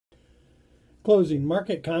Closing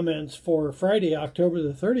market comments for Friday, October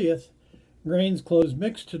the 30th. Grains closed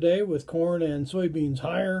mixed today with corn and soybeans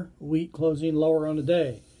higher, wheat closing lower on the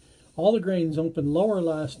day. All the grains opened lower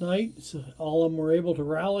last night. So all of them were able to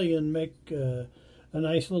rally and make a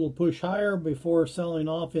nice little push higher before selling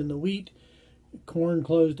off in the wheat. Corn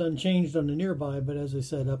closed unchanged on the nearby, but as I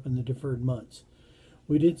said, up in the deferred months.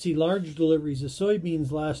 We did see large deliveries of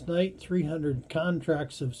soybeans last night, 300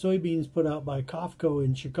 contracts of soybeans put out by COFCO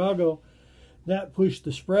in Chicago. That pushed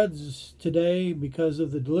the spreads today because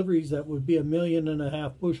of the deliveries. That would be 1.5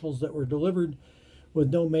 million bushels that were delivered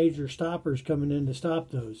with no major stoppers coming in to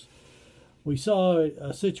stop those. We saw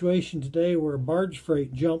a situation today where barge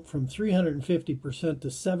freight jumped from 350% to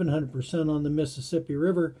 700% on the Mississippi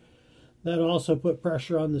River. That also put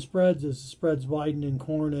pressure on the spreads as the spreads widened in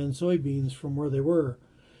corn and soybeans from where they were.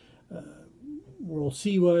 We'll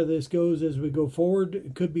see where this goes as we go forward.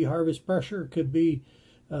 It could be harvest pressure. It could be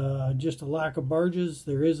just a lack of barges.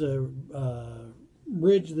 There is a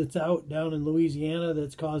ridge that's out down in Louisiana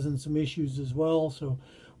that's causing some issues as well. So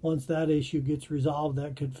once that issue gets resolved,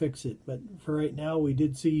 that could fix it. But for right now, we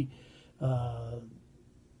did see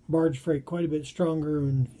barge freight quite a bit stronger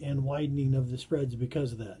and widening of the spreads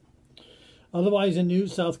because of that. Otherwise in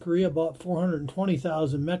news, South Korea bought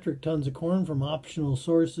 420,000 metric tons of corn from optional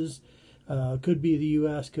sources. Could be the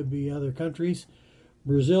U.S., could be other countries.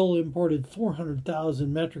 Brazil imported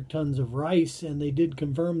 400,000 metric tons of rice, and they did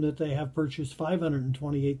confirm that they have purchased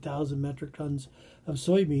 528,000 metric tons of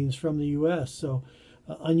soybeans from the U.S. So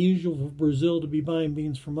unusual for Brazil to be buying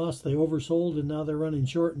beans from us. They oversold, and now they're running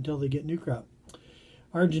short until they get new crop.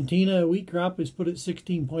 Argentina wheat crop is put at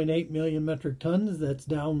 16.8 million metric tons. That's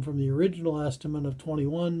down from the original estimate of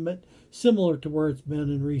 21, but similar to where it's been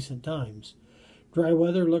in recent times. Dry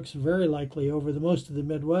weather looks very likely over the most of the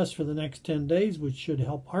Midwest for the next 10 days, which should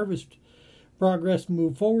help harvest progress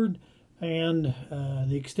move forward. And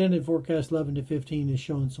the extended forecast 11 to 15 is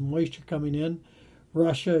showing some moisture coming in.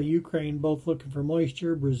 Russia, Ukraine both looking for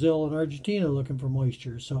moisture. Brazil and Argentina looking for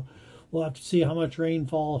moisture. So we'll have to see how much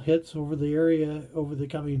rainfall hits over the area over the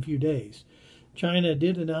coming few days. China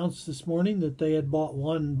did announce this morning that they had bought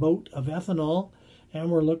 1 boat of ethanol, and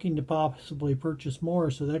we're looking to possibly purchase more,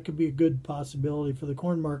 so that could be a good possibility for the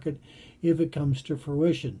corn market if it comes to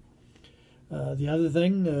fruition. The other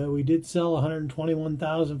thing, we did sell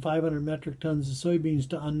 121,500 metric tons of soybeans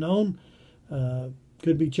to unknown.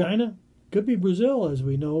 Could be China, could be Brazil, as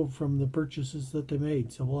we know from the purchases that they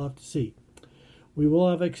made, so we'll have to see. We will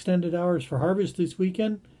have extended hours for harvest this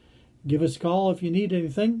weekend. Give us a call if you need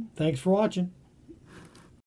anything. Thanks for watching.